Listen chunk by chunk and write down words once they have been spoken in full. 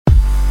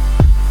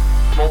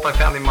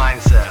Multifamily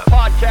Mindset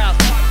Podcast.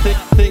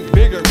 Think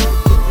bigger.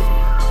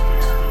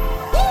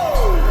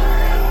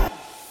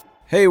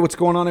 Hey, what's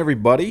going on,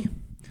 everybody?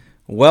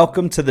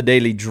 Welcome to the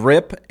Daily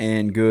Drip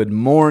and good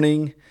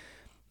morning.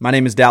 My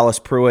name is Dallas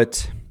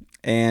Pruitt,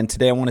 and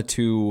today I wanted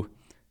to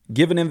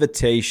give an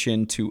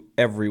invitation to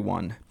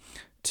everyone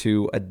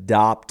to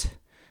adopt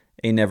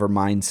a never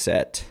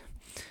mindset.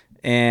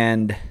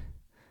 And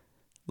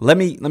let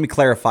me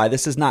clarify,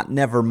 this is not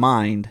never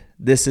mind,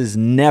 this is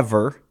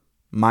never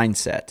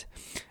mindset.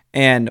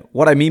 And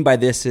what I mean by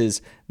this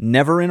is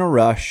never in a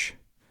rush,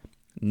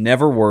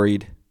 never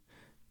worried,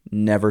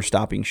 never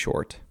stopping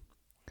short.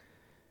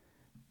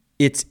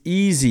 It's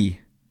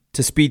easy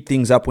to speed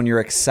things up when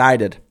you're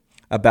excited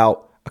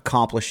about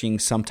accomplishing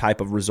some type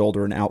of result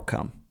or an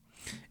outcome.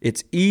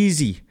 It's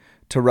easy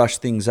to rush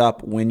things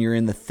up when you're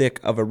in the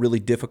thick of a really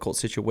difficult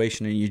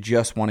situation and you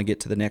just want to get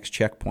to the next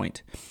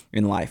checkpoint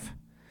in life.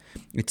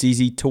 It's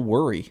easy to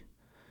worry.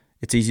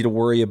 It's easy to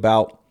worry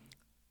about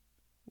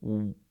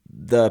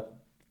the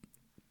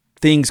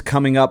things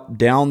coming up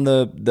down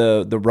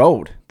the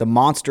road, the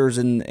monsters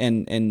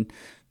and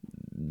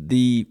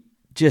the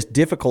just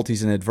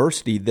difficulties and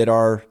adversity that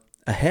are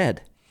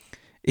ahead.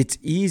 It's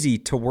easy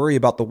to worry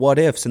about the what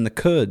ifs and the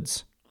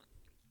coulds.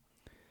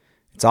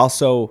 It's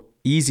also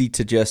easy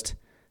to just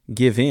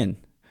give in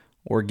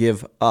or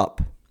give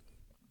up.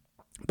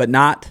 But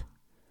not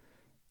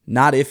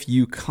if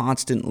you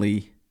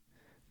constantly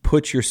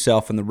put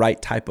yourself in the right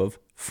type of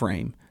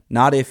frame.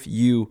 Not if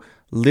you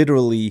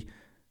literally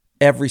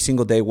every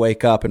single day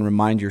wake up and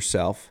remind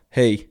yourself,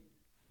 hey,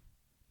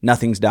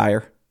 nothing's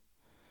dire,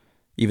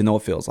 even though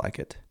it feels like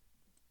it.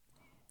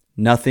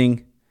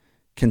 Nothing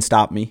can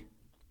stop me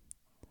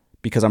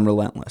because I'm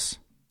relentless.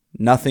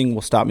 Nothing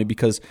will stop me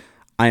because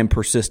I am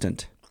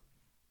persistent.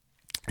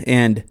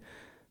 And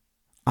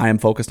I am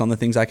focused on the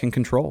things I can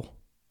control.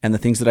 And the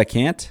things that I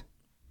can't,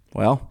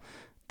 well,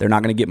 they're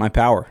not going to get my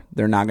power.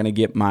 They're not going to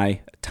get my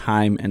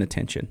time and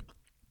attention.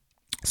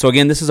 So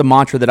again, this is a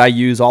mantra that I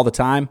use all the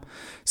time,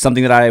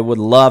 something that I would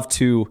love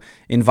to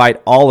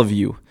invite all of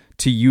you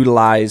to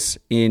utilize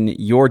in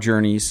your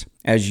journeys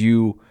as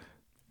you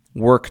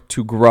work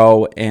to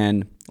grow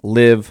and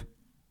live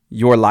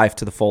your life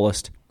to the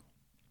fullest.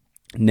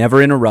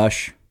 Never in a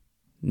rush,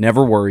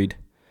 never worried,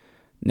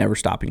 never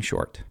stopping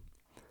short.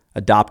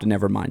 Adopt a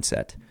never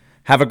mindset.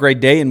 Have a great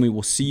day, and we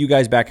will see you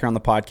guys back here on the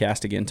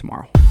podcast again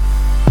tomorrow.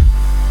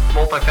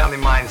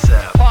 Multifamily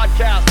Mindset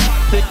Podcast.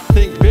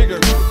 Think bigger.